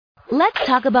Let's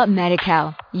talk about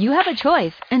Medi-Cal. You have a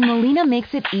choice, and Molina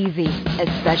makes it easy,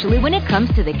 especially when it comes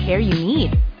to the care you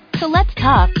need. So let's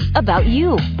talk about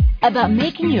you, about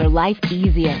making your life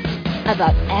easier,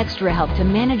 about extra help to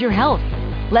manage your health.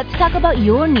 Let's talk about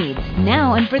your needs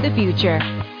now and for the future.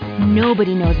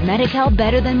 Nobody knows Medi-Cal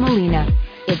better than Molina.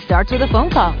 It starts with a phone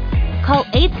call. Call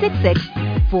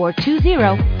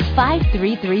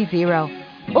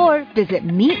 866-420-5330 or visit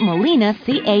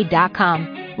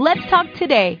meetmolinaca.com. Let's talk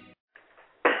today.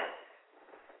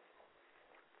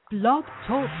 Blog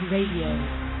Talk Radio.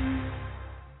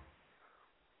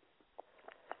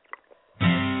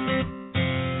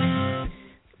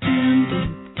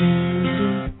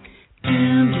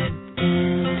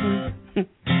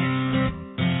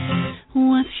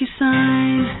 What's your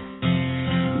sign?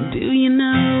 Do you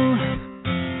know?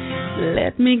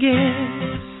 Let me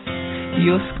guess.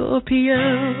 You're Scorpio.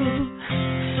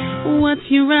 What's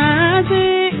your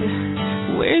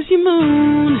rising? Where's your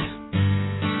moon?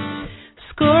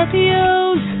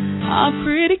 Scorpios are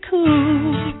pretty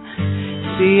cool.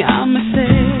 See, I'm a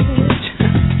sage,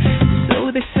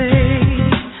 so they say.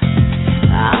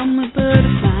 I'm a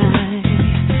butterfly,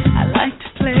 I like to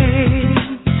play.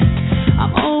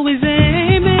 I'm always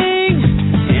aiming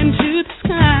into the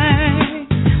sky.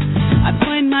 I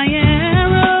point my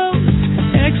arrows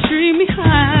extremely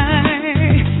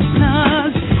high.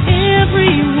 'Cause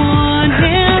everyone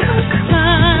has a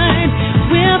sign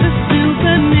where the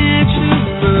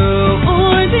supernatural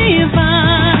or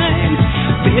divine.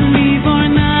 Believe or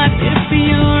not, if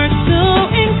you're so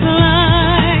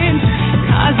inclined.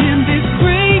 'Cause in this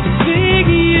great big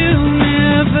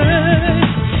universe,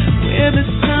 we're the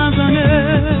stars on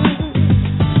earth.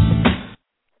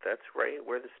 That's right,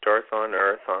 we're the stars on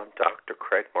earth. I'm Dr.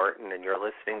 Craig Martin, and you're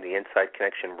listening to the Inside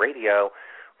Connection Radio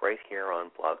right here on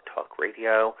Blog Talk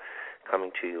Radio,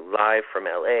 coming to you live from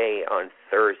LA on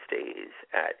Thursdays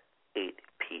at 8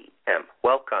 p.m.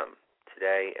 Welcome.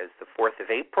 Today is the 4th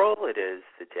of April. It is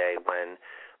the day when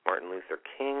Martin Luther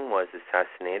King was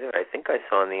assassinated. I think I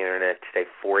saw on the internet today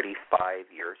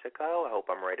 45 years ago. I hope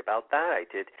I'm right about that. I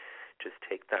did just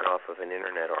take that off of an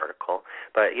internet article.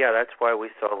 But yeah, that's why we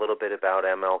saw a little bit about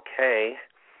MLK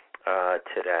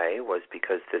today, was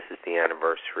because this is the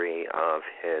anniversary of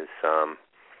his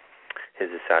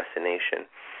assassination.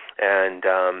 And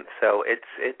so it's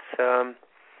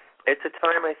a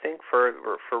time, I think, for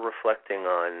reflecting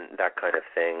on that kind of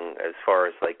thing, as far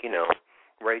as, like,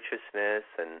 righteousness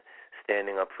and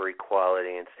standing up for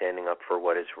equality and standing up for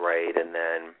what is right, and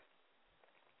then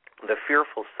the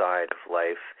fearful side of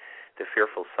life, the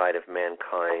fearful side of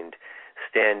mankind,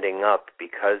 standing up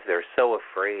because they're so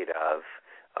afraid of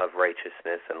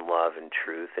righteousness and love and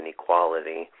truth and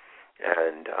equality,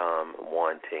 and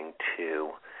wanting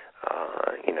to,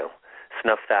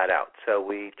 snuff that out. So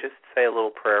we just say a little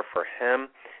prayer for him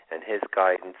and his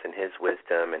guidance and his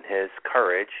wisdom and his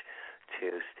courage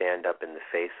to stand up in the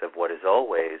face of what is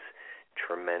always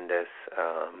tremendous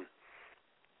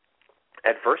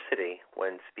adversity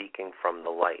when speaking from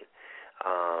the light.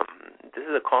 This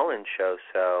is a call-in show,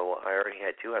 so I already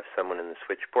do have someone in the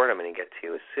switchboard. I'm going to get to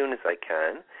you as soon as I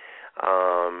can.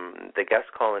 The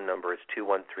guest call-in number is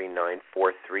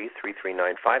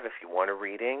 213-943-3395. If you want a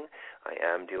reading, I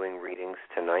am doing readings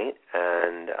tonight,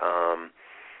 and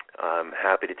I'm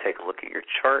happy to take a look at your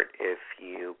chart. If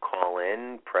you call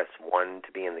in, press 1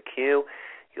 to be in the queue.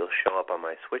 You'll show up on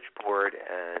my switchboard,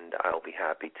 and I'll be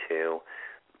happy to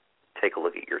take a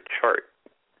look at your chart.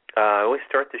 I always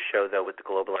start the show, though, with the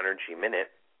Global Energy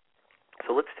Minute.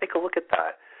 So let's take a look at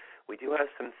that. We do have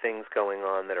some things going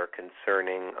on that are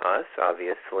concerning us,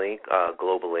 obviously,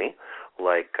 globally,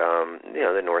 like,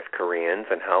 the North Koreans,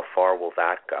 and how far will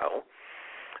that go?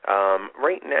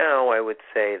 Right now, I would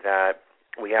say that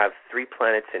we have 4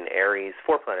 planets in Aries,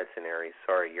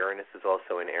 Uranus is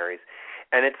also in Aries,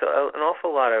 and it's an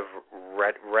awful lot of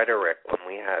rhetoric when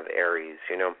we have Aries,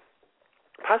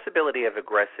 possibility of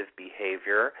aggressive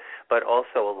behavior, but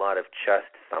also a lot of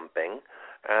chest thumping,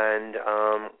 and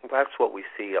that's what we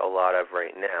see a lot of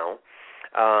right now.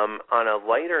 On a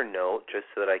lighter note, just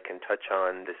so that I can touch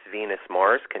on this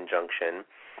Venus-Mars conjunction,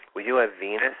 we do have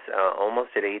Venus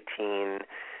almost at 18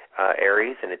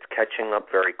 Aries, and it's catching up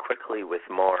very quickly with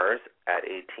Mars at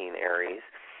 18 Aries.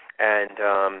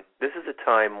 And this is a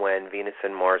time when Venus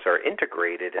and Mars are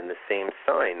integrated in the same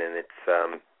sign, and it's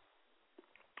a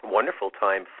wonderful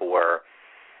time for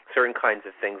certain kinds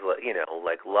of things,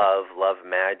 like love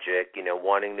magic,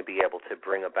 wanting to be able to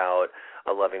bring about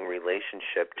a loving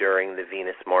relationship during the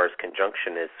Venus-Mars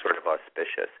conjunction is sort of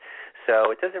auspicious.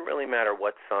 So it doesn't really matter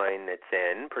what sign it's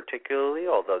in particularly,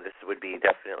 although this would be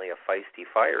definitely a feisty,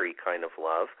 fiery kind of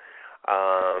love.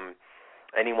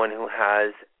 anyone who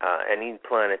has any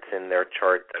planets in their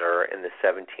chart that are in the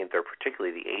 17th or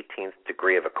particularly the 18th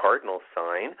degree of a cardinal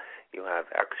sign, you have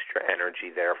extra energy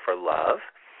there for love.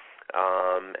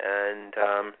 And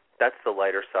that's the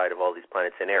lighter side of all these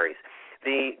planets in Aries.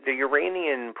 The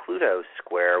Uranian-Pluto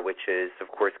square, which is, of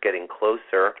course, getting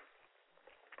closer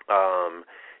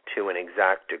to an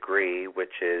exact degree,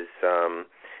 which is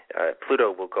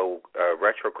Pluto will go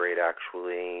retrograde,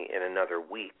 actually, in another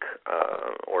week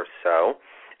or so,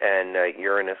 and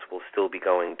Uranus will still be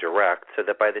going direct, so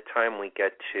that by the time we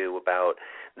get to about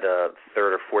the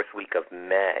third or fourth week of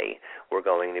May, we're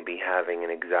going to be having an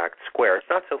exact square. It's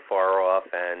not so far off,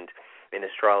 and in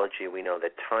astrology, we know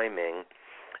that timing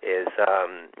is,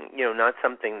 not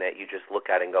something that you just look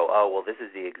at and go, oh, well, this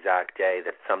is the exact day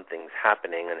that something's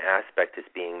happening, an aspect is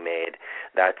being made,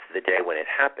 that's the day when it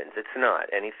happens. It's not.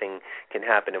 Anything can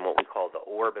happen in what we call the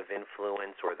orb of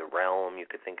influence or the realm. You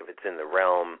could think of it's in the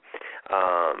realm.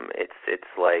 It's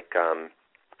like,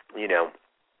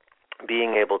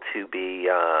 being able to be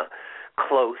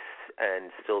close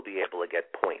and still be able to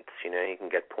get points. You can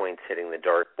get points hitting the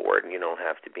dartboard, and you don't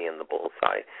have to be in the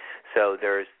bullseye. So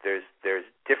there's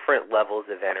different levels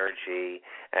of energy,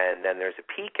 and then there's a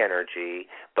peak energy,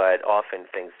 but often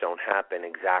things don't happen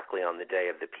exactly on the day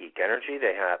of the peak energy.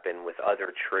 They happen with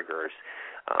other triggers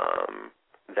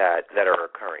that are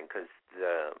occurring, because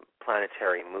the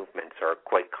planetary movements are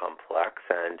quite complex,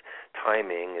 and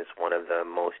timing is one of the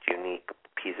most unique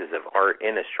pieces of art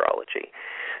in astrology.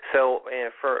 So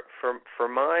for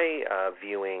my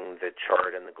viewing the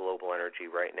chart and the global energy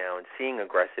right now and seeing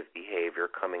aggressive behavior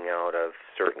coming out of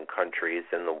certain countries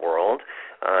in the world,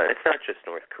 it's not just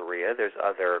North Korea, there's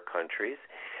other countries,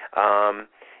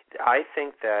 I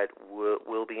think that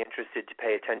we'll be interested to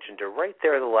pay attention to right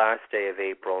there the last day of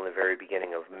April and the very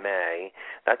beginning of May.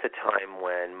 That's a time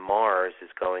when Mars is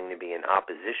going to be in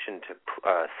opposition to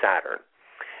Saturn.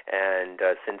 And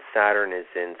since Saturn is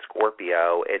in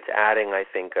Scorpio, it's adding, I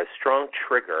think, a strong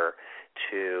trigger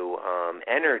to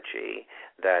energy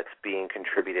that's being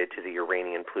contributed to the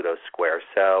Uranian-Pluto square.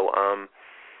 So,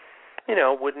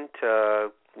 wouldn't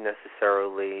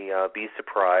necessarily be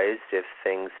surprised if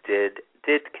things did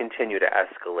continue to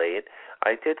escalate.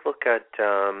 I did look at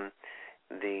the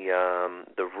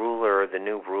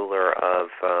new ruler of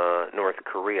North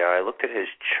Korea. I looked at his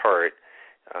chart,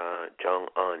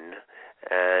 Jong-un,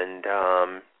 and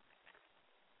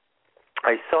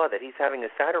I saw that he's having a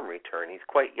Saturn return. He's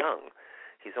quite young.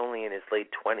 He's only in his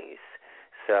late 20s.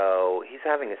 So he's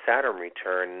having a Saturn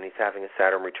return, and he's having a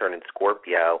Saturn return in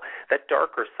Scorpio. That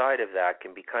darker side of that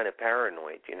can be kind of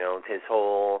paranoid,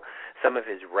 some of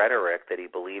his rhetoric that he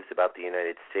believes about the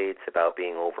United States, about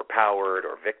being overpowered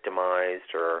or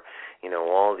victimized, or,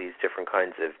 all these different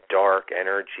kinds of dark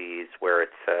energies where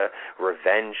it's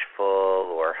revengeful,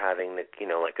 or having the,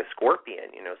 like a scorpion,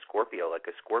 Scorpio, like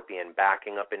a scorpion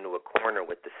backing up into a corner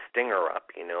with the stinger up,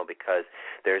 because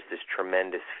there's this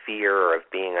tremendous fear of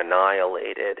being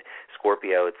annihilated.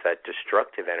 Scorpio, it's that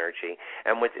destructive energy.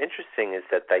 And what's interesting is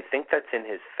that I think that's in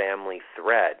his family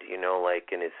thread,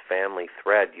 like in his family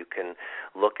thread, you can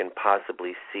look and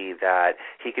possibly see that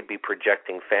he could be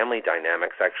projecting family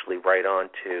dynamics actually right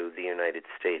onto the United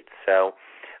States. So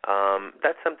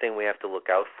that's something we have to look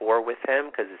out for with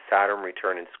him, because his Saturn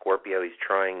return in Scorpio, he's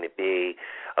trying to be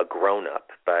a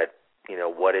grown-up, but,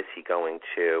 what is he going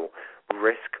to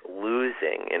risk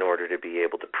losing in order to be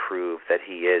able to prove that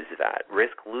he is that?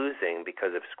 Risk losing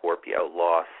because of Scorpio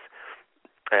loss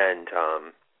and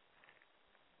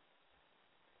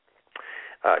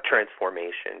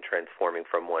transforming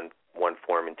from one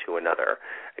form into another.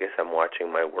 I guess I'm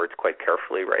watching my words quite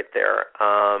carefully right there.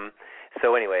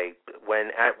 So anyway,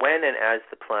 when and as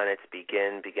the planets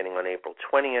beginning on April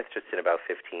 20th, just in about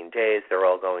 15 days, they're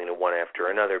all going to one after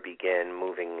another begin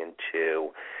moving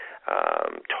into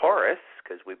Taurus,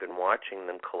 because we've been watching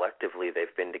them collectively.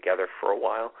 They've been together for a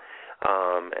while,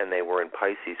 and they were in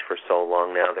Pisces for so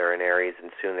long. Now they're in Aries,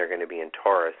 and soon they're going to be in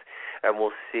Taurus. And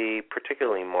we'll see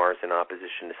particularly Mars in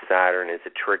opposition to Saturn as a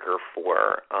trigger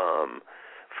for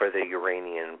the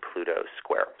Uranian-Pluto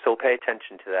square. So we'll pay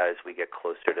attention to that as we get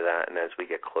closer to that and as we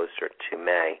get closer to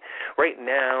May. Right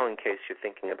now, in case you're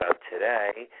thinking about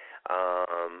today,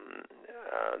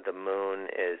 the moon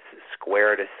is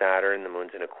square to Saturn. The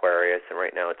moon's in Aquarius, and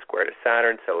right now it's square to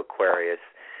Saturn, so Aquarius,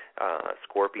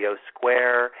 Scorpio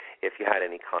square. If you had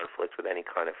any conflict with any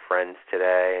kind of friends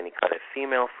today, any kind of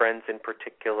female friends in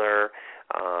particular,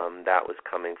 that was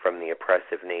coming from the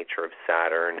oppressive nature of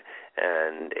Saturn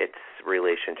and its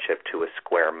relationship to a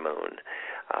square moon.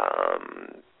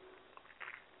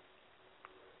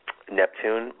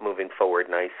 Neptune moving forward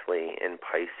nicely in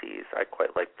Pisces. I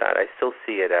quite like that. I still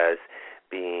see it as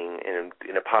being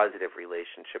in a positive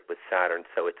relationship with Saturn,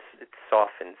 so it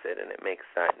softens it and it makes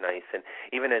that nice. And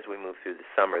even as we move through the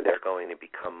summer, they're going to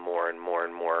become more and more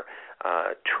and more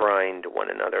trying to one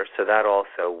another. So that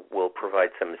also will provide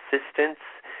some assistance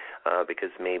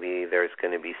because maybe there's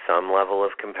going to be some level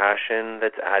of compassion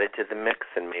that's added to the mix,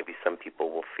 and maybe some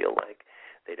people will feel like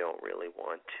they don't really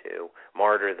want to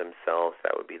martyr themselves.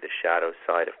 That would be the shadow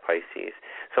side of Pisces.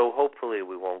 So hopefully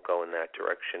we won't go in that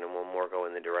direction, and we'll more go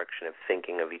in the direction of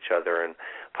thinking of each other and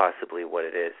possibly what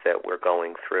it is that we're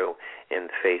going through in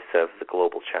the face of the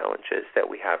global challenges that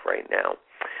we have right now.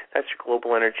 That's your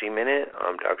Global Energy Minute.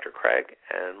 I'm Dr. Craig,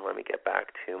 and let me get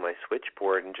back to my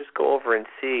switchboard and just go over and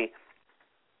see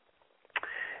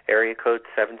area code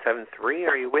 773.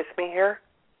 Are you with me here?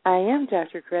 I am,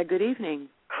 Dr. Craig. Good evening.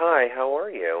 Hi, how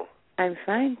are you? I'm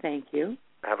fine, thank you.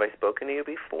 Have I spoken to you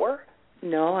before?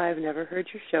 No, I've never heard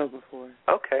your show before.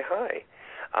 Okay, hi.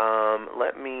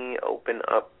 Let me open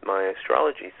up my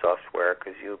astrology software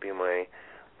because you'll be my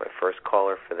first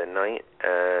caller for the night,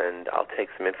 and I'll take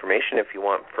some information if you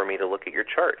want for me to look at your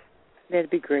chart. That'd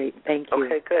be great. Thank you.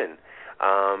 Okay, good.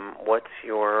 What's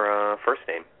your first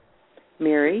name?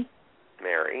 Mary.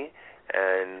 Mary.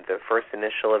 And the first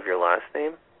initial of your last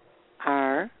name?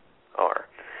 R. R.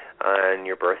 And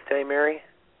your birthday, Mary?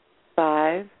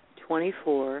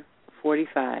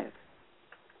 5/24/45.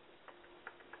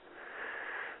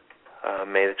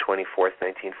 May the 24th,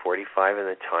 1945, and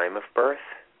the time of birth?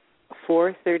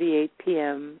 4:38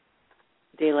 p.m.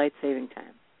 Daylight Saving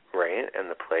Time. Right, and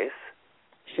the place?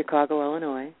 Chicago,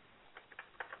 Illinois.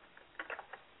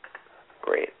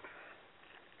 Great.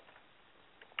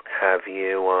 Have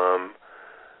you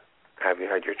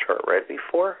had your chart read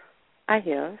before? I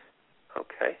have.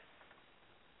 Okay.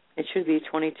 It should be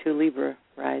 22 Libra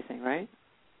rising, right?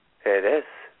 It is.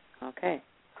 Okay.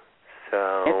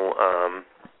 So,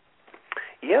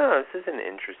 yeah, this is an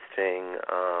interesting,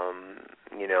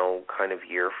 kind of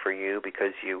year for you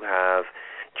because you have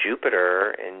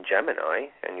Jupiter in Gemini,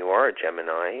 and you are a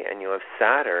Gemini, and you have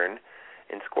Saturn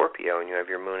in Scorpio, and you have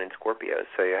your moon in Scorpio.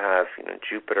 So you have,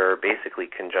 Jupiter basically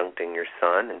conjuncting your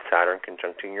sun and Saturn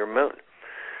conjuncting your moon.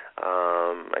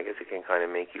 I guess it can kind of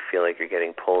make you feel like you're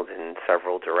getting pulled in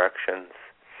several directions.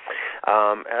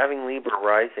 Having Libra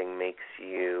rising makes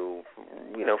you,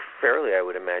 fairly, I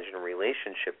would imagine,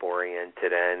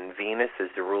 relationship-oriented, and Venus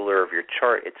is the ruler of your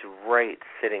chart. It's right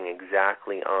sitting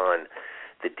exactly on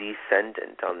the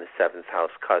descendant on the 7th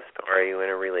house cusp. Are you in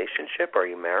a relationship? Are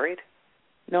you married?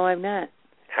 No, I'm not.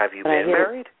 Have you been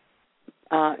married?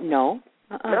 No.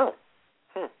 No.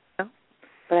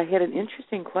 But I had an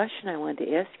interesting question I wanted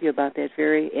to ask you about that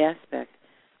very aspect.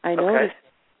 I noticed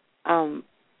on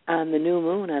the new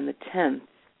moon on the 10th,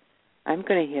 I'm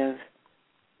going to have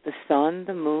the sun,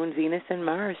 the moon, Venus, and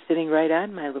Mars sitting right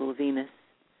on my little Venus.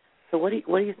 So what do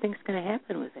you think is going to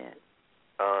happen with that?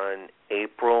 On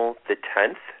April the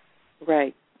 10th?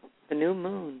 Right. The new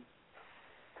moon.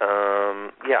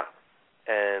 Yeah.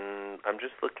 And I'm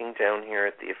just looking down here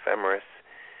at the ephemeris.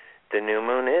 The new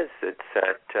moon it's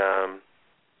at,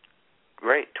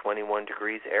 21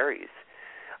 degrees Aries.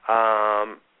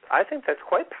 I think that's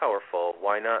quite powerful.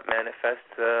 Why not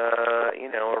manifest, a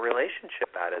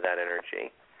relationship out of that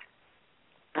energy?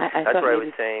 That's what I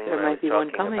was saying when I was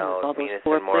talking about Venus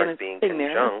and Mars being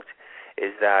conjunct,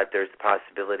 is that there's the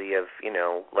possibility of,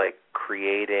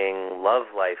 creating love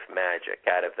life magic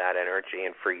out of that energy.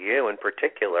 And for you in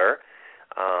particular,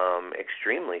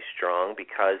 extremely strong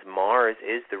because Mars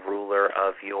is the ruler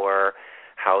of your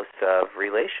house of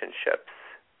relationships.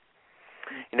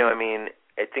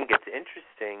 I think it's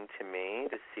interesting to me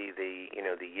to see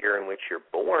the year in which you're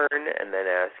born and then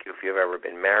ask you if you've ever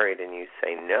been married and you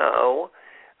say no.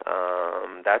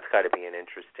 That's got to be an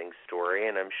interesting story,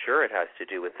 and I'm sure it has to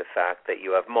do with the fact that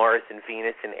you have Mars and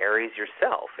Venus in Aries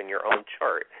yourself in your own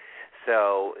chart.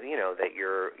 So, that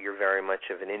you're very much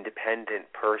of an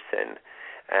independent person,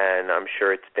 and I'm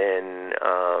sure it's been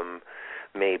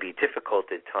maybe difficult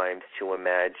at times to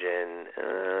imagine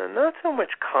not so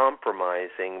much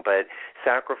compromising, but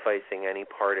sacrificing any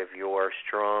part of your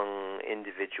strong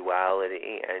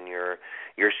individuality and your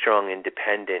strong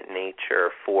independent nature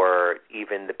for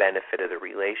even the benefit of the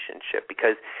relationship,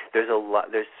 because there's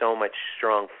so much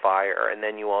strong fire, and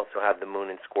then you also have the moon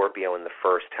in Scorpio in the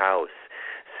first house.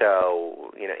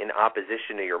 So, in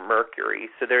opposition to your Mercury.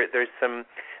 So there's some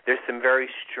very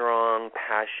strong,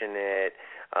 passionate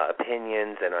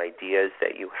opinions and ideas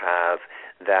that you have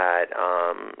that,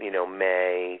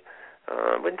 may,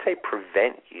 I wouldn't say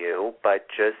prevent you, but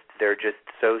they're just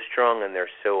so strong and they're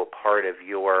so a part of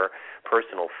your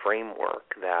personal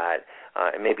framework that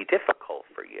it may be difficult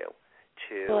for you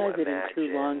to well, I've been in imagine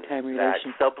 2 long-time that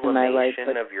relationships in my life, sublimation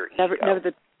but of your never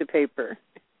ego. the paper.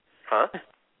 Huh?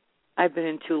 I've been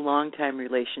in 2 long-time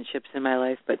relationships in my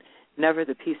life, but never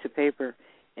the piece of paper.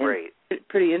 And Great.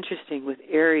 Pretty interesting with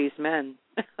Aries men.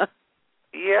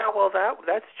 Yeah, well,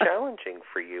 that's challenging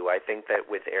for you. I think that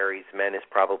with Aries men is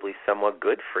probably somewhat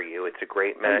good for you. It's a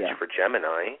great match for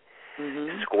Gemini.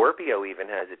 Mm-hmm. Scorpio even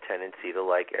has a tendency to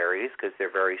like Aries because they're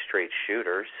very straight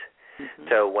shooters. Mm-hmm.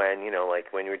 So when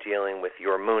you're dealing with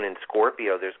your moon in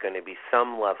Scorpio, there's going to be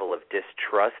some level of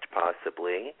distrust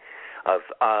possibly of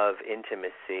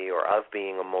intimacy or of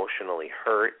being emotionally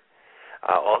hurt.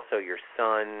 Also, your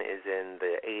sun is in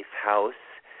the 8th house,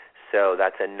 so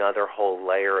that's another whole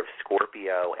layer of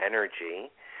Scorpio energy.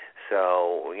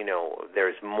 So,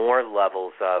 there's more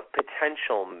levels of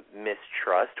potential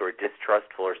mistrust or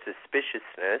distrustful or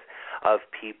suspiciousness of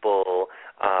people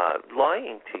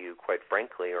lying to you, quite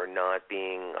frankly, or not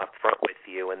being upfront with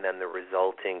you, and then the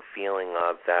resulting feeling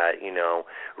of that,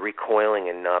 recoiling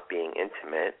and not being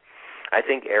intimate. I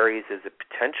think Aries is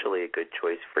potentially a good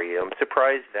choice for you. I'm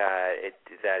surprised that it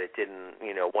didn't,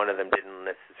 one of them didn't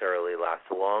necessarily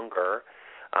last longer.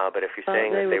 But if you're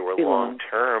saying that they were long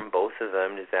term, both of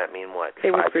them, does that mean what? They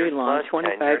were pretty long,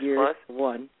 25 years plus?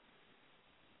 One.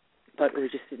 But we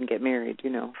just didn't get married,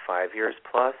 5 years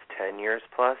plus, 10 years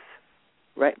plus?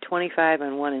 Right, 25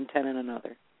 on one and 10 on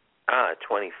another.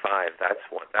 25.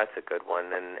 That's a good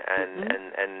one.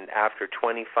 And after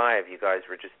 25, you guys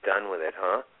were just done with it,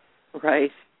 huh?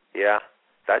 Right. Yeah.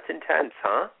 That's intense,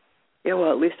 huh? Yeah,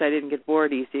 well, at least I didn't get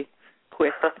bored easy.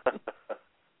 Quick.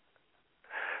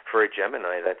 For a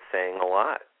Gemini, that's saying a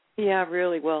lot. Yeah,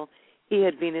 really. Well, he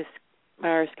had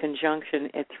Venus-Mars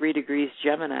conjunction at 3 degrees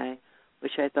Gemini,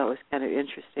 which I thought was kind of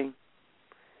interesting.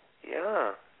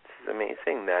 Yeah. It's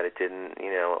amazing that it didn't,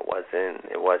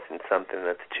 it wasn't something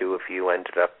that the two of you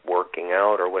ended up working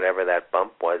out or whatever that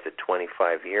bump was at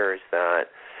 25 years, that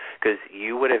because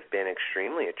you would have been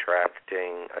extremely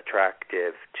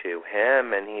attractive to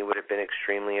him, and he would have been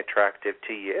extremely attractive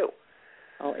to you.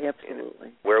 Oh,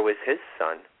 absolutely. Where was his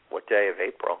sun? What day of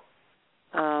April?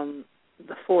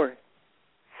 The 4th.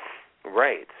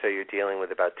 Right. So you're dealing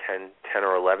with about 10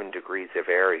 or 11 degrees of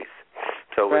Aries.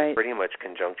 So it was pretty much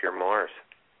conjunct your Mars.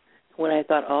 What I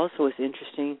thought also was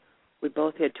interesting, we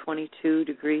both had 22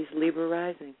 degrees Libra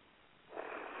rising.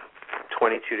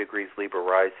 22 degrees Libra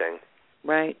rising.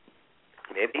 Right.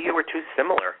 Maybe you were too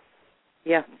similar.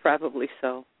 Yeah, probably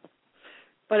so.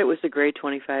 But it was a great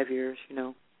 25 years,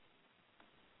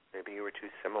 Maybe you were too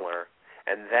similar.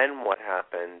 And then what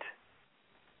happened?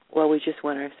 Well, we just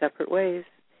went our separate ways.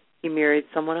 He married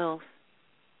someone else.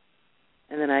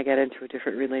 And then I got into a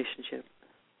different relationship.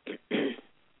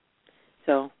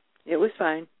 So it was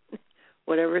fine.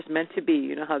 Whatever's meant to be,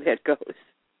 you know how that goes.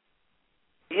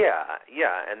 Yeah.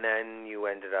 And then you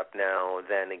ended up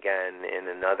then again in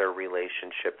another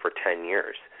relationship for 10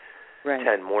 years. Right.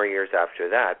 10 more years after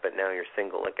that, but now you're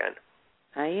single again.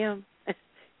 I am.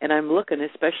 And I'm looking,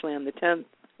 especially on the 10th.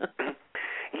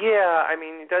 Yeah,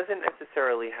 it doesn't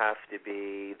necessarily have to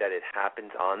be that it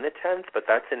happens on the 10th, but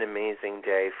that's an amazing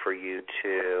day for you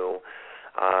to,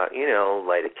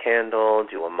 light a candle,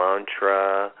 do a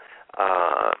mantra,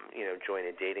 join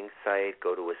a dating site,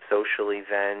 go to a social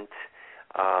event.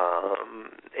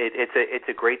 It's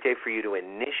a great day for you to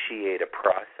initiate a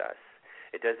process.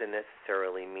 It doesn't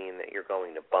necessarily mean that you're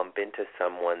going to bump into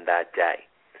someone that day.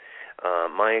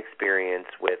 My experience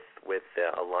with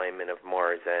the alignment of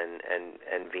Mars and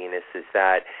Venus is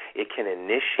that it can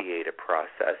initiate a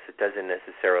process. It doesn't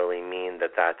necessarily mean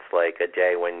that that's like a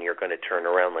day when you're going to turn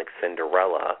around like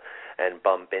Cinderella and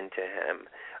bump into him.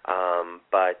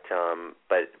 But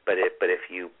if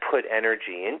you put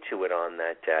energy into it on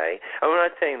that day, I'm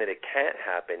not saying that it can't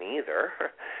happen either.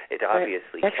 It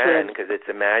obviously can, because it's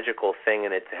a magical thing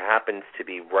and it happens to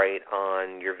be right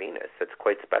on your Venus. That's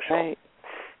quite special. Right.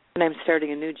 And I'm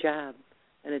starting a new job,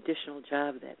 an additional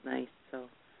job that night. So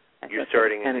you're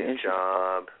starting a new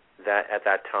job at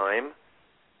that time?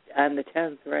 On the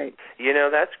 10th, right.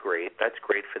 That's great. That's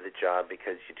great for the job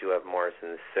because you do have Mars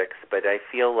in the 6th, but I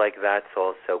feel like that's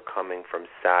also coming from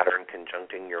Saturn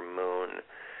conjuncting your moon,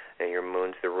 and your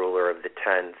moon's the ruler of the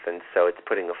 10th, and so it's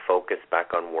putting a focus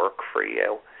back on work for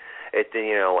you.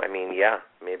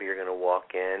 Maybe you're going to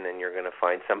walk in and you're going to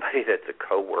find somebody that's a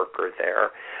coworker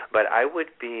there, but I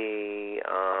would be,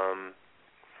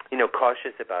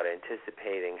 cautious about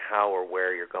anticipating how or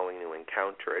where you're going to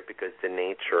encounter it, because the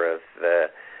nature of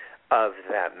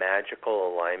that magical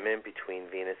alignment between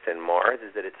Venus and Mars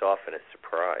is that it's often a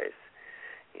surprise.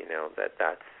 It's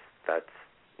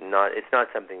not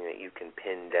something that you can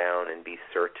pin down and be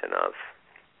certain of.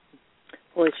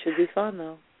 Well, it should be fun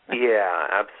though. Yeah,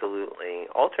 absolutely.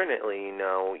 Alternately,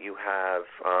 you have,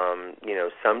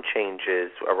 some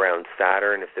changes around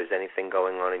Saturn. If there's anything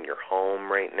going on in your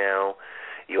home right now,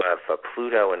 you have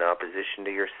Pluto in opposition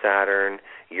to your Saturn,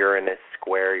 Uranus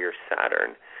square your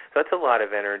Saturn. So that's a lot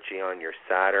of energy on your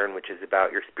Saturn, which is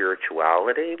about your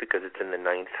spirituality because it's in the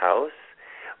 9th house.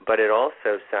 But it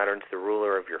also, Saturn's the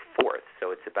ruler of your 4th,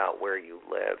 so it's about where you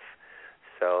live.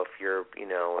 So if you're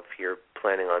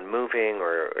planning on moving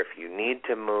or if you need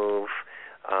to move,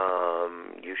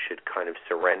 you should kind of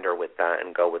surrender with that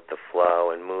and go with the flow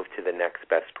and move to the next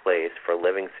best place for a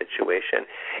living situation.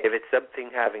 If it's something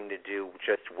having to do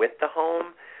just with the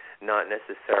home, not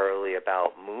necessarily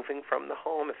about moving from the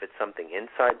home, if it's something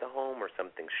inside the home or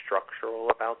something structural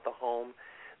about the home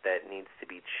that needs to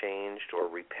be changed or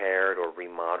repaired or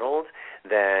remodeled,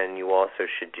 then you also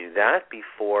should do that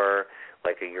before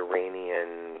like a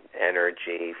Uranian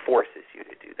energy forces you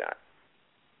to do that.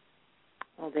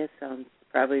 Well, that sounds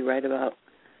probably right.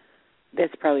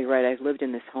 That's probably right. I've lived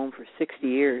in this home for 60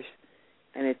 years,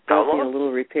 and it does need a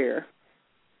little repair.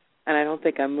 And I don't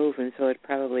think I'm moving, so it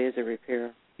probably is a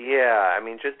repair. Yeah, I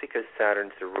mean, just because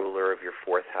Saturn's the ruler of your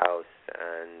 4th house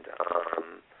and,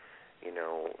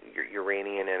 your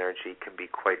Uranian energy can be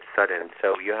quite sudden.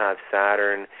 So you have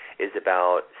Saturn is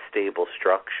about stable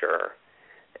structure.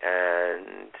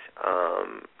 And,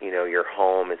 your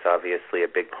home is obviously a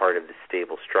big part of the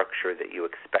stable structure that you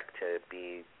expect to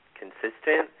be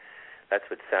consistent. That's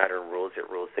what Saturn rules. It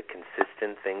rules the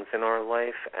consistent things in our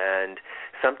life. And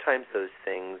sometimes those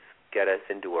things get us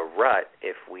into a rut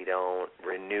if we don't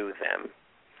renew them.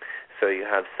 So you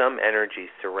have some energy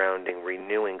surrounding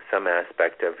renewing some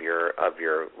aspect of your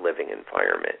living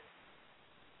environment.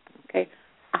 Okay.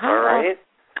 All right.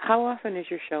 How often is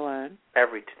your show on?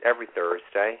 Every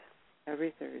Thursday.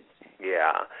 Every Thursday.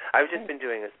 Yeah, I've just been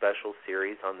doing a special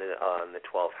series on the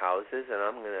 12 houses, and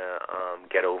I'm gonna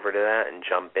get over to that and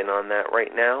jump in on that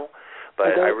right now.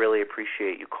 But I really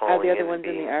appreciate you calling. Are the other ones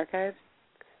in the archives?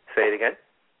 Say it again.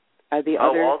 Are the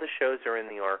other? All the shows are in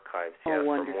the archives. Yeah,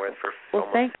 wonderful. For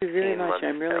thank you very much. Months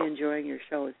I'm really now. enjoying your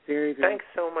show. It's very, very. Thanks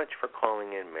so much for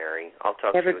calling in, Mary. I'll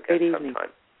talk to you again great sometime.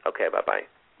 Evening. Okay, bye-bye.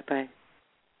 Bye.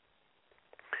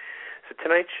 So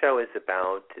tonight's show is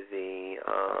about the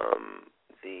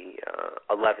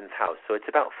 11th house. So it's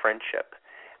about friendship,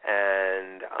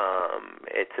 and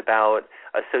it's about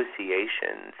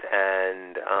associations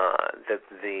and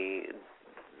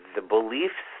the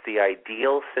beliefs, the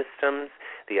ideal systems,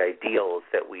 the ideals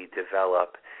that we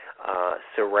develop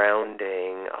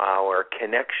surrounding our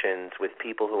connections with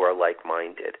people who are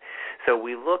like-minded. So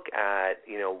we look at,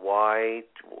 why,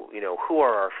 who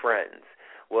are our friends?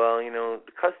 Well,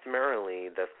 customarily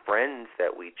the friends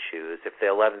that we choose, if the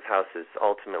 11th house is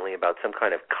ultimately about some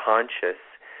kind of collective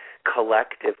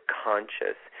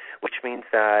conscious, which means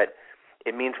that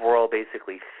it means we're all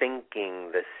basically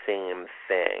thinking the same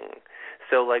thing.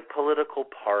 So like political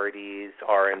parties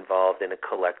are involved in a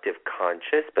collective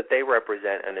conscious, but they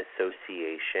represent an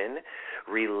association.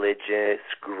 Religious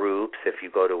groups, if you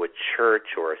go to a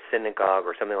church or a synagogue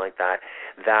or something like that,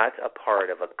 that's a part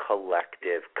of a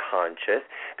collective conscious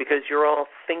because you're all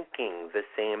thinking the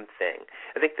same thing.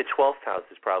 I think the 12th house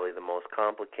is probably the most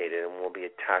complicated, and we'll be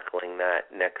tackling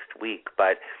that next week.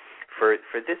 But for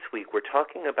this week, we're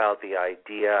talking about the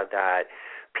idea that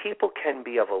people can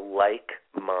be of a like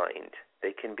mind.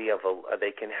 They can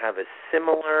have a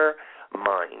similar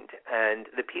mind, and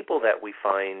the people that we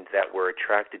find that we're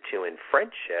attracted to in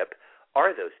friendship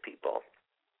are those people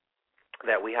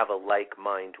that we have a like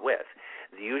mind with.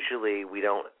 Usually, we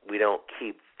don't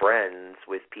keep friends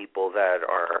with people that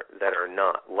are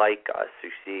not like us.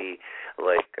 You see,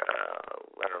 like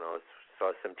I don't know.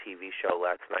 Saw some TV show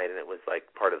last night, and it was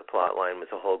like part of the plot line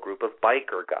was a whole group of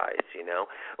biker guys,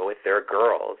 with their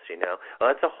girls, Well,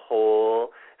 that's a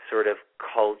whole sort of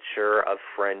culture of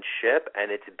friendship,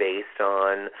 and it's based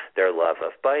on their love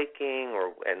of biking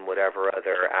and whatever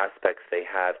other aspects they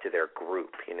have to their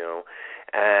group,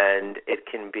 And it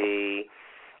can be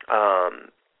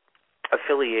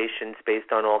affiliations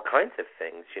based on all kinds of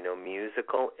things,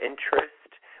 musical interest.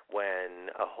 When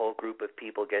a whole group of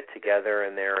people get together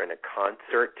and they're in a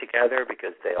concert together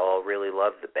because they all really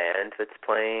love the band that's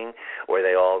playing, or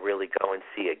they all really go and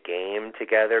see a game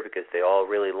together because they all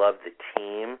really love the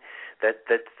team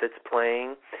that's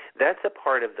playing, that's a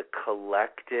part of the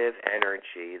collective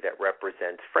energy that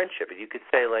represents friendship. And you could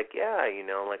say, like, yeah,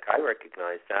 like I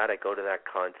recognize that. I go to that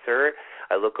concert.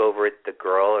 I look over at the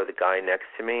girl or the guy next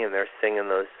to me, and they're singing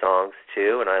those songs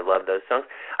too, and I love those songs.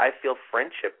 I feel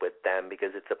friendship with them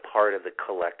because it's a part of the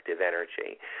collective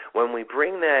energy. When we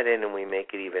bring that in and we make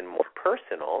it even more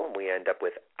personal, we end up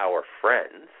with our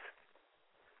friends.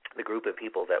 the group of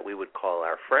people that we would call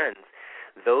our friends,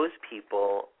 those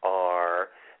people are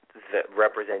the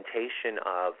representation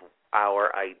of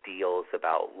our ideals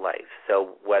about life.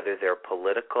 So whether they're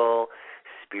political,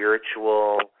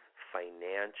 spiritual,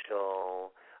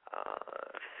 financial,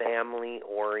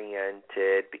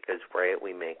 family-oriented, because, right,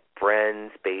 we make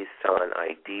friends based on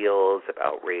ideals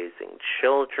about raising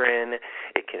children.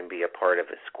 It can be a part of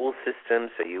a school system,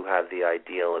 so you have the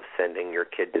ideal of sending your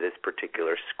kid to this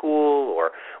particular school,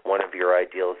 or one of your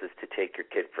ideals is to take your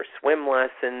kid for swim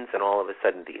lessons, and all of a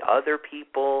sudden the other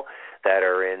people that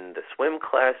are in the swim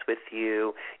class with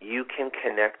you, you can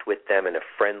connect with them in a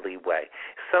friendly way.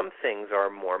 Some things are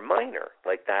more minor,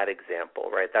 like that example,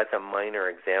 right? That's a minor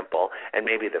example, and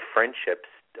maybe the friendships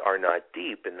are not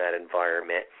deep in that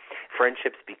environment.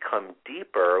 Friendships become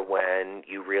deeper when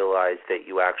you realize that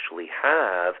you actually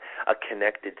have a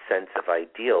connected sense of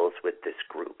ideals with this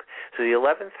group. So the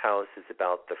 11th house is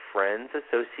about the friends,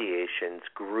 associations,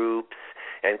 groups,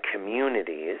 and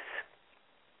communities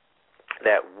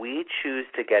that we choose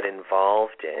to get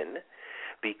involved in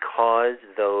because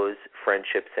those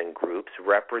friendships and groups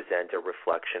represent a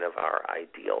reflection of our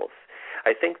ideals.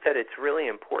 I think that it's really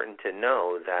important to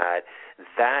know that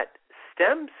that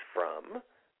stems from,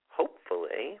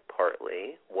 hopefully,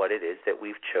 partly, what it is that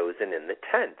we've chosen in the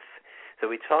 10th. So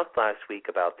we talked last week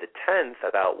about the 10th,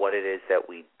 about what it is that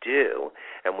we do,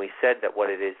 and we said that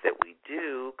what it is that we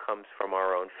do comes from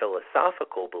our own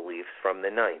philosophical beliefs from the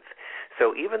 9th.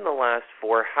 So even the last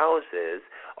 4 houses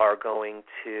are going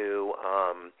to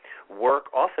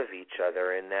work off of each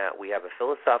other in that we have a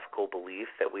philosophical belief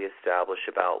that we establish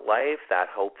about life that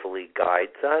hopefully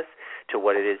guides us to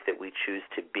what it is that we choose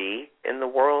to be in the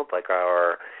world, like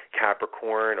our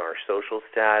Capricorn, our social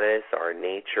status, our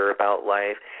nature about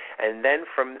life. And then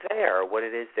from there, what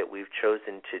it is that we've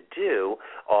chosen to do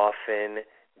often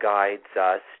guides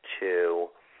us to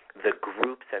the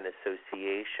groups and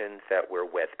associations that we're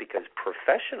with, because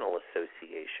professional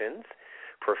associations,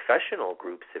 professional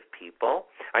groups of people,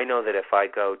 I know that if I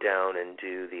go down and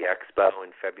do the expo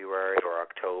in February or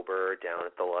October down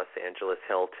at the Los Angeles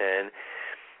Hilton,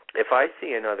 if I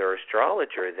see another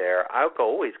astrologer there, I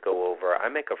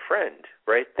make a friend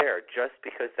right there just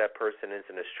because that person is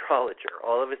an astrologer.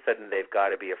 All of a sudden they've got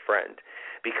to be a friend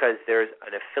because there's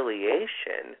an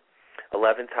affiliation.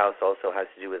 11th house also has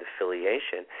to do with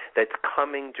affiliation that's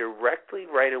coming directly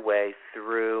right away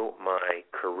through my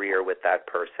career with that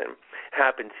person.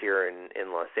 Happens here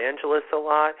in Los Angeles a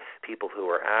lot, people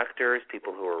who are actors,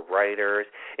 people who are writers.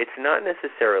 It's not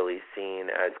necessarily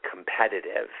seen as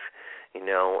competitive.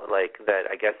 Like that,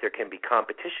 I guess there can be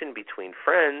competition between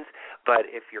friends, but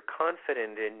if you're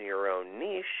confident in your own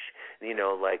niche,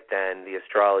 like then the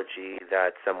astrology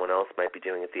that someone else might be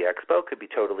doing at the expo could be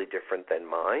totally different than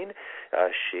mine.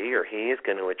 She or he is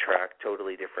going to attract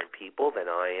totally different people than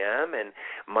I am, and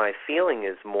my feeling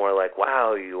is more like,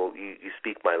 wow, you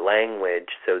speak my language,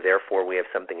 so therefore we have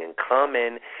something in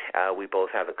common. We both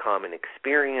have a common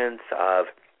experience of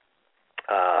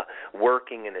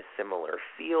working in a similar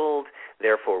field.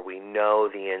 Therefore, we know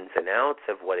the ins and outs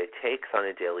of what it takes on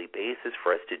a daily basis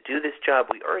for us to do this job.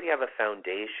 We already have a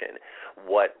foundation,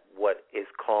 what is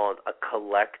called a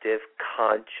collective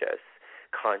conscious.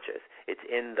 It's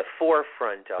in the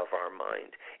forefront of our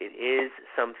mind. It is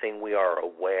something we are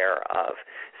aware of.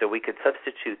 So we could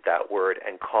substitute that word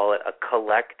and call it a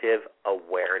collective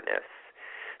awareness.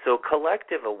 So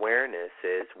collective awareness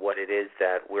is what it is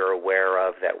that we're aware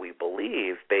of, that we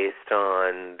believe based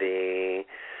on the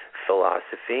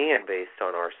philosophy and based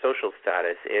on our social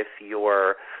status. If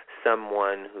you're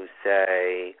someone who,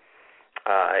 say,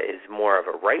 is more of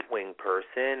a right-wing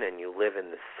person and you live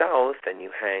in the South and you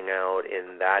hang out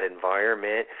in that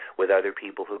environment with other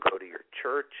people who go to your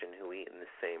church and who eat in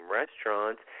the same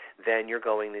restaurants, then you're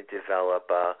going to develop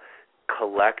a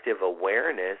collective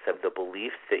awareness of the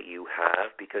beliefs that you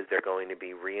have because they're going to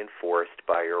be reinforced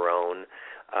by your own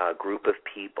group of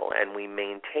people. And we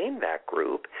maintain that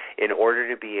group in order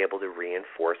to be able to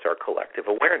reinforce our collective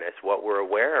awareness. What we're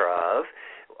aware of,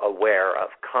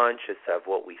 conscious of,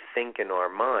 what we think in our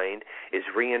mind is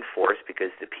reinforced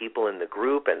because the people in the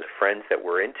group and the friends that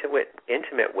we're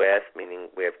intimate with, meaning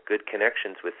we have good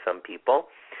connections with some people,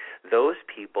 those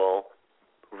people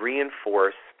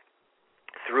reinforce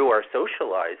through our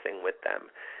socializing with them.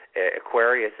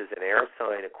 Aquarius is an air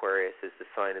sign. Aquarius is the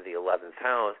sign of the 11th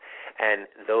house, and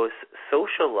those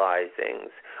socializings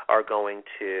are going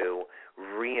to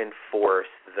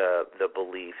reinforce the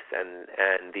beliefs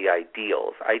and the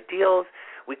ideals. Ideals,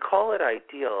 we call it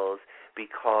ideals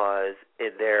because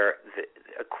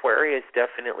Aquarius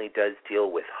definitely does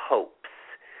deal with hopes.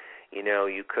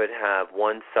 You could have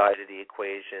one side of the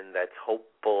equation that's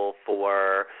hopeful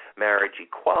for marriage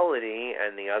equality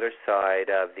and the other side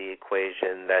of the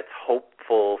equation that's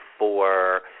hopeful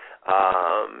for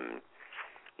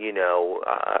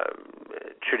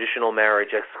traditional marriage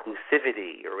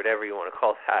exclusivity or whatever you want to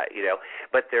call that,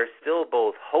 but they're still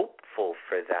both hopeful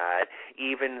for that,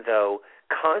 even though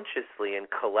consciously and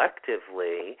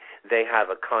collectively they have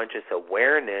a conscious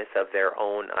awareness of their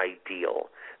own ideal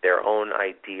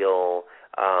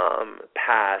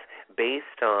path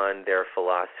based on their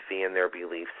philosophy and their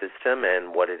belief system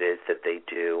and what it is that they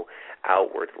do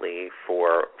outwardly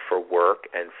for work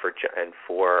and for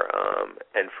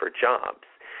jobs.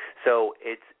 So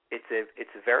it's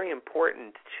very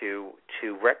important to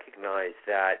recognize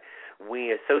that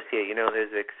we associate.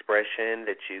 There's an expression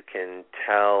that you can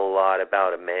tell a lot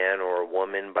about a man or a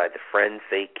woman by the friends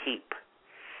they keep,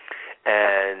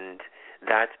 and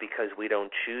that's because we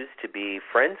don't choose to be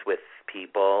friends with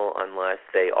people unless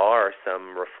they are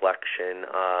some reflection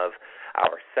of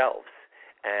ourselves.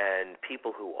 And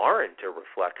people who aren't a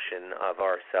reflection of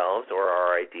ourselves or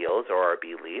our ideals or our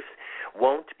beliefs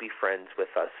won't be friends with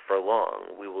us for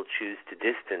long. We will choose to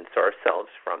distance ourselves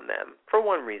from them for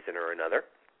one reason or another.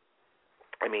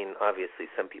 I mean, obviously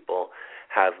some people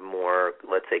have more,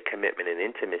 let's say, commitment and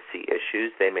intimacy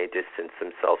issues. They may distance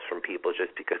themselves from people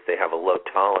just because they have a low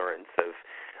tolerance of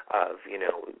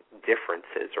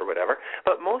differences or whatever.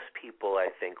 But most people, I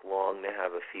think, long to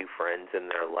have a few friends in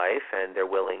their life, and they're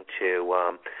willing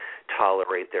to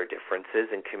tolerate their differences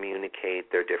and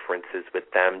communicate their differences with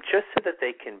them just so that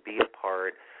they can be a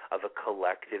part of a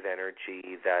collective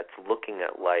energy that's looking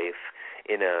at life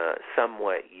in a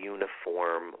somewhat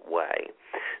uniform way.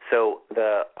 So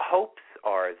the hopes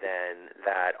are then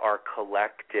that our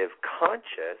collective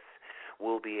conscious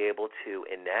will be able to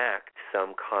enact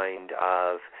some kind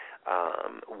of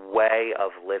way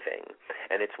of living.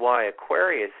 And it's why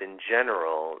Aquarius in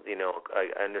general,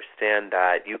 I understand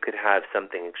that you could have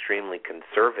something extremely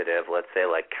conservative, let's say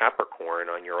like Capricorn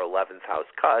on your 11th house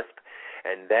cusp,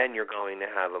 and then you're going to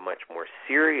have a much more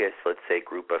serious, let's say,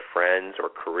 group of friends or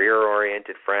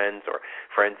career-oriented friends or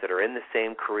friends that are in the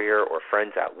same career or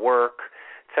friends at work,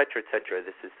 et cetera, et cetera.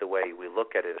 This is the way we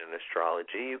look at it in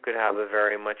astrology. You could have a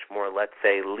very much more, let's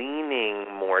say, leaning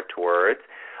more towards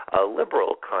a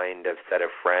liberal kind of set of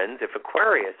friends if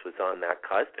Aquarius was on that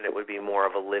cusp, and it would be more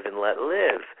of a live and let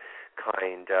live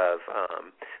kind of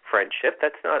friendship.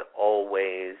 That's not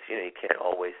always, you can't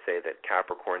always say that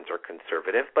Capricorns are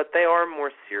conservative, but they are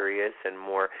more serious and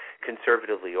more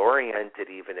conservatively oriented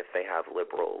even if they have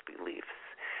liberal beliefs.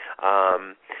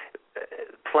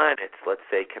 Planets, let's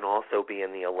say, can also be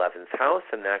in the 11th house,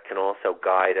 and that can also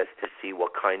guide us to see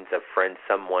what kinds of friends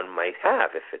someone might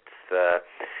have. If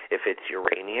it's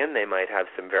Uranian, they might have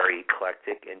some very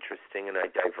eclectic, interesting, and a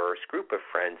diverse group of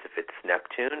friends. If it's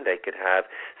Neptune, they could have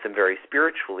some very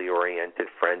spiritually oriented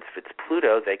friends. If it's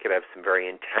Pluto, they could have some very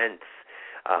intense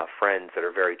friends that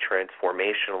are very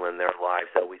transformational in their lives,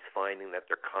 always finding that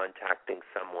they're contacting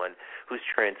someone who's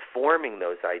transforming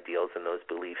those ideals and those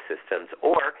belief systems,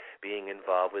 or being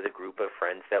involved with a group of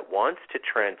friends that wants to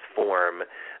transform,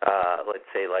 let's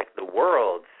say, like the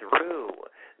world through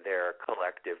their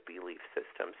collective belief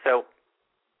system. So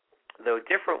the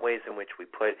different ways in which we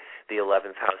put the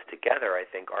 11th house together, I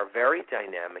think, are very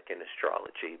dynamic in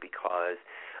astrology because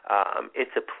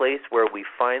it's a place where we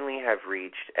finally have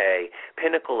reached a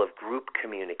pinnacle of group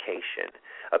communication,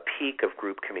 a peak of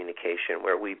group communication,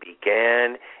 where we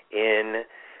began in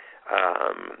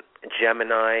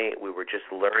Gemini. We were just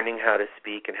learning how to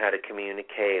speak and how to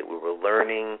communicate. We were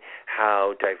learning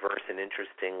how diverse and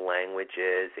interesting language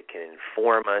is. It can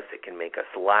inform us. It can make us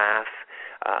laugh.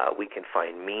 We can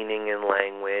find meaning in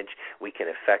language. We can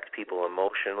affect people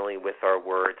emotionally with our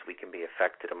words. We can be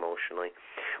affected emotionally.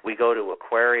 We go to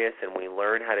Aquarius and we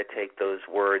learn how to take those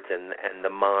words and the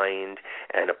mind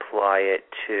and apply it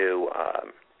to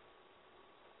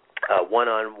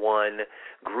one-on-one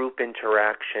group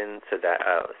interaction, so that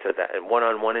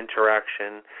one-on-one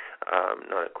interaction,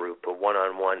 not a group, a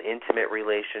one-on-one intimate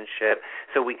relationship,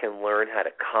 so we can learn how to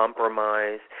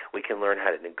compromise, we can learn how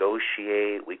to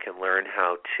negotiate, we can learn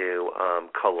how to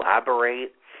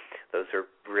collaborate. Those are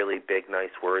really big,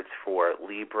 nice words for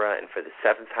Libra and for the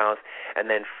 7th house. And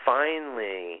then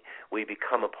finally, we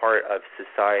become a part of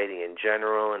society in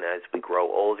general, and as we grow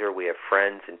older, we have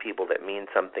friends and people that mean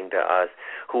something to us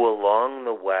who along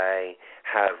the way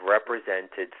have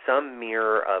represented some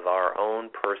mirror of our own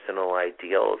personal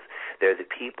ideals. They're the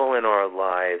people in our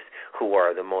lives who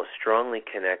are the most strongly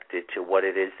connected to what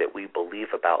it is that we believe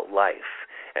about life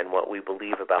and what we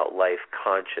believe about life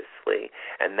consciously.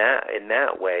 And that in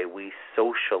that way, we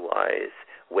socialize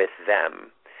with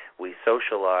them. We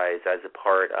socialize as a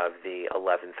part of the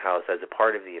 11th house, as a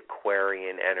part of the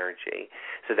Aquarian energy,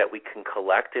 so that we can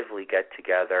collectively get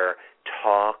together,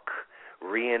 talk,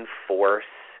 reinforce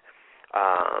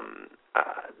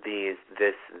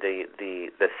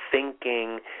the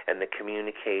thinking and the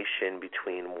communication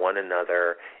between one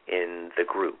another in the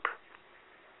group.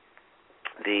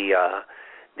 The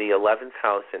 11th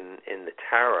house in the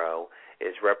tarot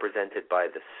is represented by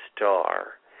the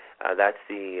star. That's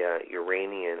the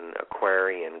Uranian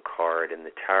Aquarian card in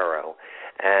the tarot.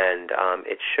 And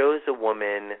it shows a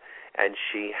woman, and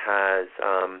she has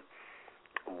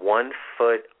 1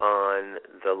 foot on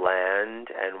the land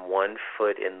and 1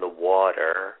 foot in the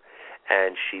water,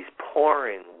 and she's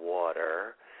pouring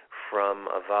water from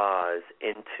a vase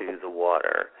into the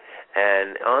water.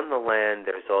 And on the land,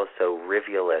 there's also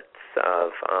rivulets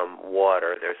of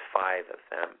water. There's 5 of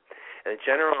them. And the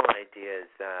general idea is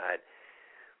that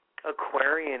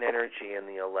Aquarian energy in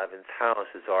the 11th house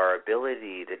is our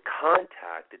ability to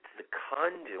contact. It's the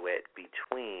conduit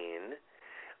between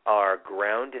our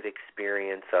grounded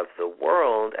experience of the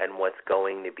world and what's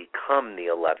going to become the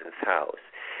 11th house.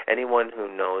 Anyone who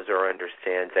knows or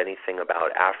understands anything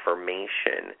about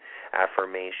affirmation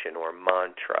or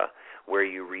mantra, where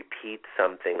you repeat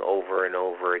something over and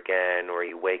over again, or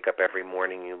you wake up every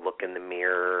morning, you look in the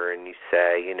mirror and you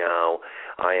say,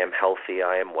 I am healthy,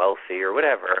 I am wealthy, or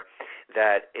whatever,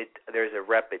 that there's a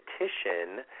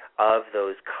repetition of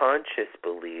those conscious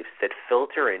beliefs that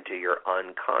filter into your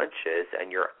unconscious,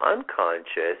 and your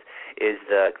unconscious is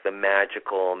the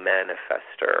magical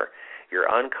manifester. Your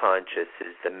unconscious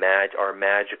is our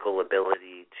magical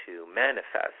ability to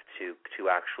manifest, to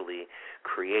actually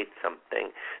create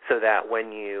something, so that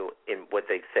when you, in what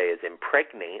they say is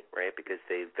impregnate, right, because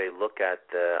they look at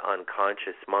the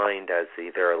unconscious mind as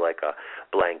either like a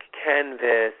blank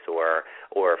canvas or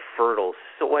fertile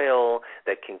soil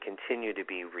that can continue to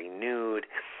be renewed,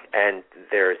 and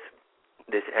there's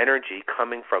this energy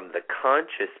coming from the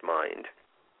conscious mind,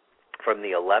 from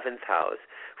the 11th house,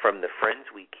 from the friends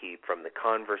we keep, from the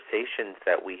conversations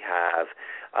that we have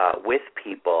with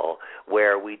people,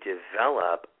 where we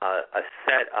develop a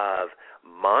set of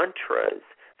mantras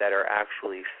that are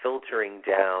actually filtering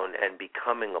down and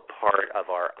becoming a part of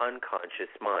our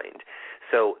unconscious mind.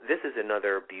 So this is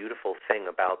another beautiful thing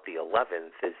about the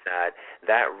 11th, is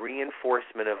that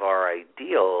reinforcement of our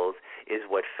ideals is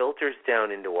what filters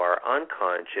down into our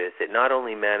unconscious. It not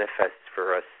only manifests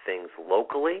for us things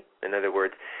locally, in other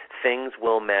words, things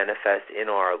will manifest in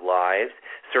our lives,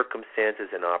 circumstances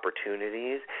and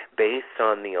opportunities based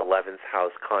on the 11th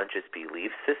house conscious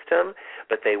belief system,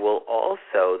 but they will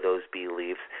also, those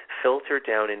beliefs, filter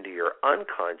down into your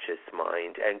unconscious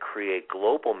mind and create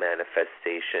global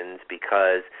manifestations,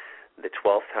 because the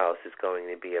 12th house is going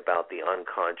to be about the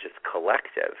unconscious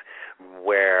collective,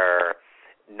 where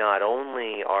not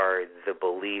only are the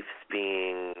beliefs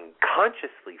being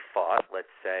consciously fought,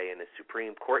 let's say in a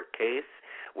Supreme Court case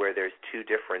where there's 2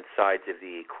 different sides of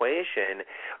the equation,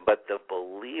 but the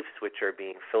beliefs which are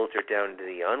being filtered down to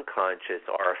the unconscious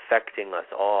are affecting us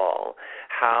all.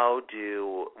 How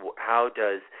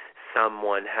does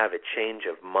someone have a change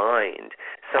of mind?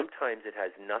 Sometimes it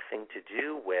has nothing to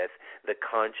do with the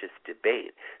conscious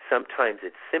debate. Sometimes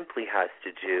it simply has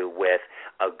to do with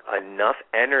enough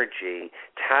energy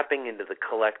tapping into the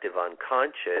collective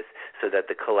unconscious so that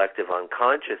the collective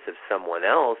unconscious of someone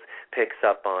else picks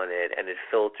up on it and it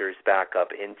filters back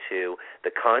up into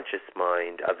the conscious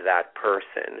mind of that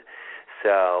person.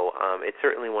 So it's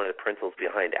certainly one of the principles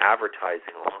behind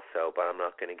advertising also, but I'm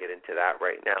not going to get into that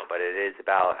right now. But it is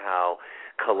about how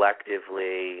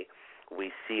collectively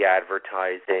we see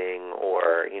advertising,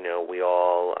 or, we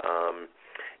all,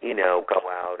 go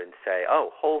out and say, oh,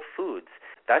 Whole Foods,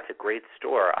 that's a great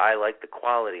store. I like the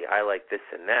quality. I like this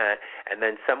and that. And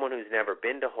then someone who's never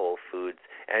been to Whole Foods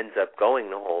ends up going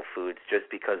to Whole Foods just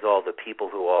because all the people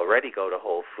who already go to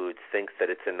Whole Foods thinks that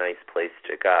it's a nice place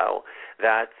to go.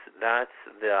 That's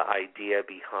the idea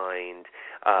behind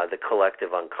the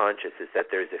collective unconscious, is that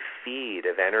there's a feed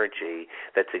of energy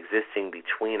that's existing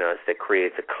between us that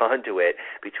creates a conduit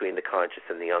between the conscious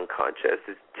and the unconscious.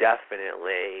 It's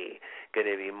definitely going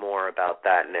to be more about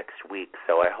that next week.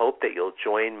 So I hope that you'll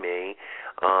join me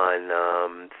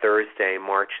on Thursday,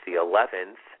 March the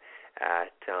 11th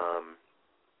at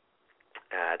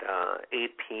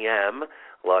 8 p.m.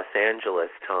 Los Angeles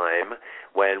time,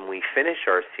 when we finish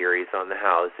our series on the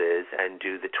houses and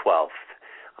do the 12th.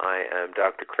 I am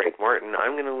Dr. Craig Martin.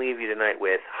 I'm going to leave you tonight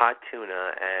with hot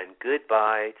tuna and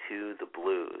goodbye to the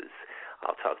blues.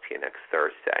 I'll talk to you next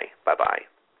Thursday. Bye-bye.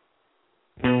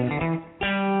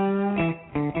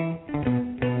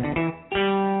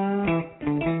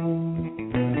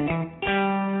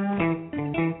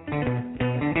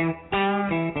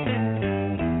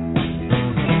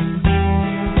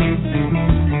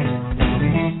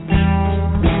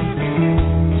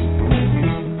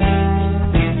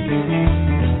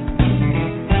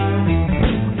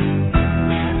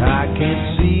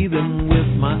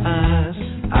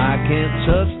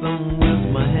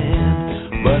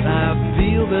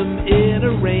 feel them in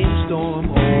a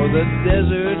rainstorm or the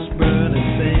desert's burning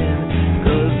sand,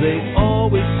 'cause they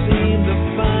always seem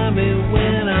to find me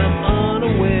when I'm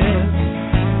unaware,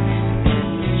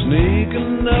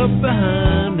 sneaking up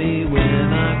behind me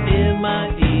when I'm in my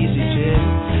easy chair.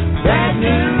 Bad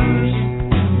news,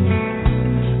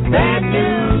 bad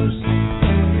news,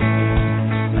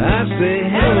 I say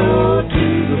hello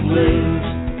to the blues.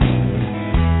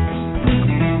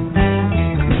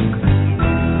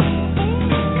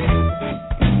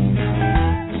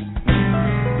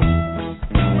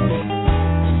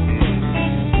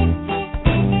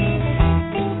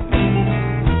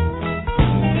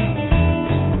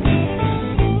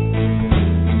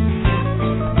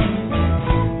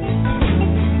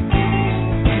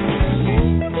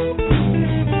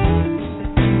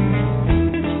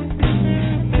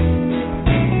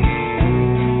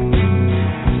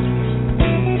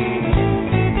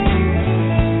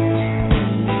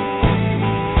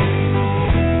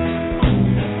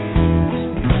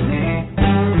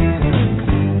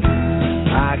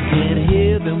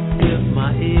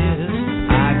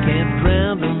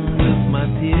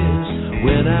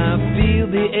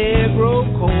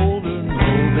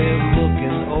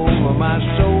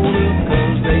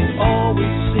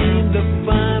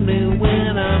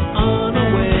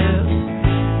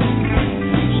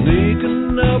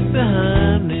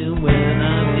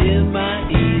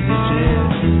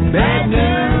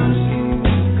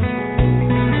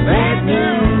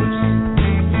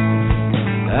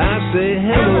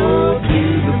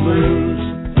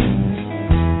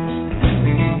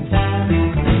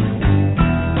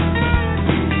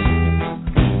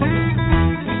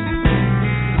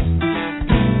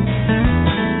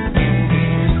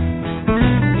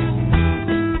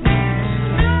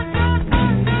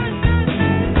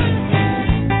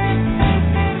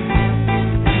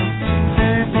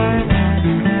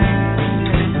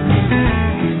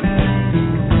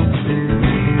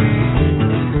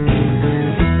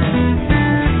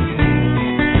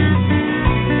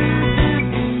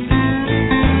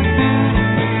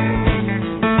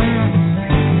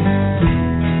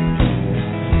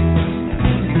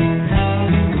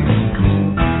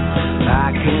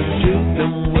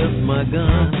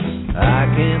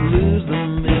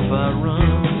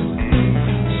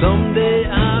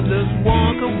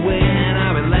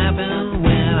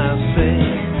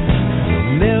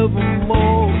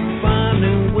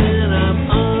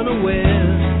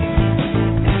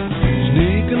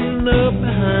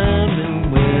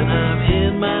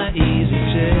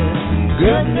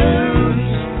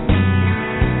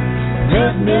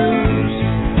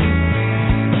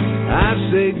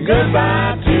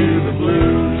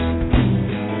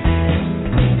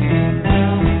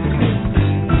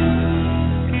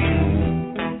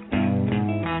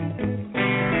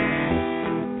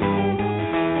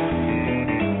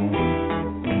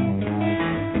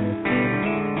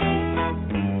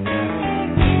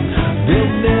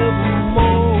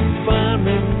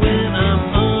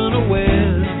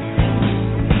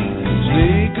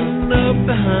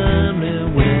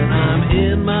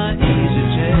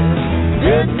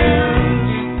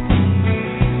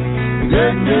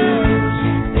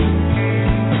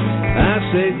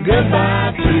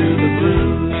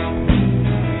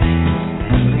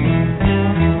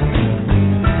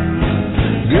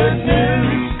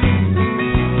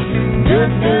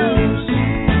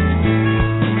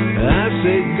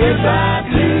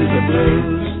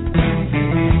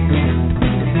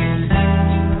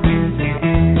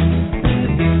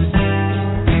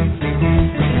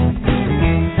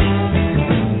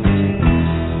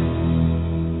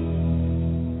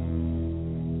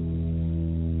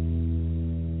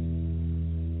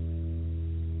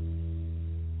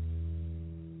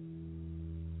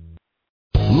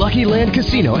 Lucky Land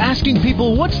Casino, asking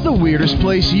people, what's the weirdest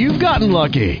place you've gotten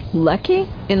lucky? Lucky?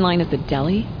 In line at the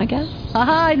deli, I guess?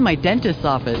 Aha, in my dentist's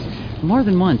office. More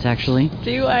than once, actually.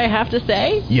 Do I have to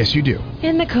say? Yes, you do.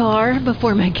 In the car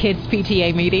before my kids'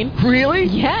 PTA meeting. Really?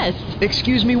 Yes.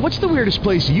 Excuse me, what's the weirdest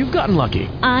place you've gotten lucky?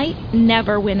 I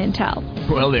never win and tell.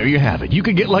 Well, there you have it. You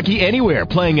can get lucky anywhere,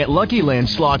 playing at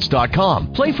LuckyLandSlots.com.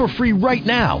 Play for free right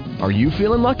now. Are you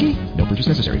feeling lucky? No purchase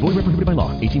necessary. Void where prohibited by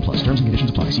law. 18 plus. Terms and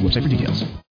conditions apply. See website for details.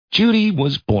 Judy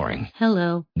was boring.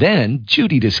 Hello. Then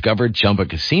Judy discovered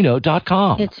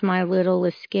ChumbaCasino.com. It's my little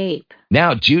escape.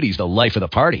 Now Judy's the life of the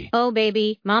party. Oh,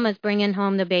 baby, mama's bringing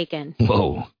home the bacon.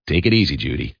 Whoa, take it easy,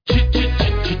 Judy.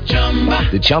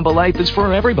 The Chumba life is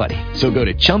for everybody. So go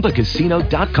to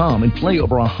ChumbaCasino.com and play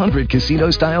over 100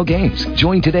 casino-style games.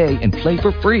 Join today and play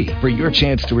for free for your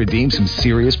chance to redeem some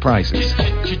serious prizes.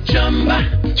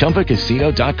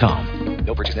 ChumbaCasino.com.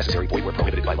 No purchase necessary. Void where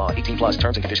prohibited by law. 18 plus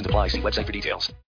terms and conditions apply. See website for details.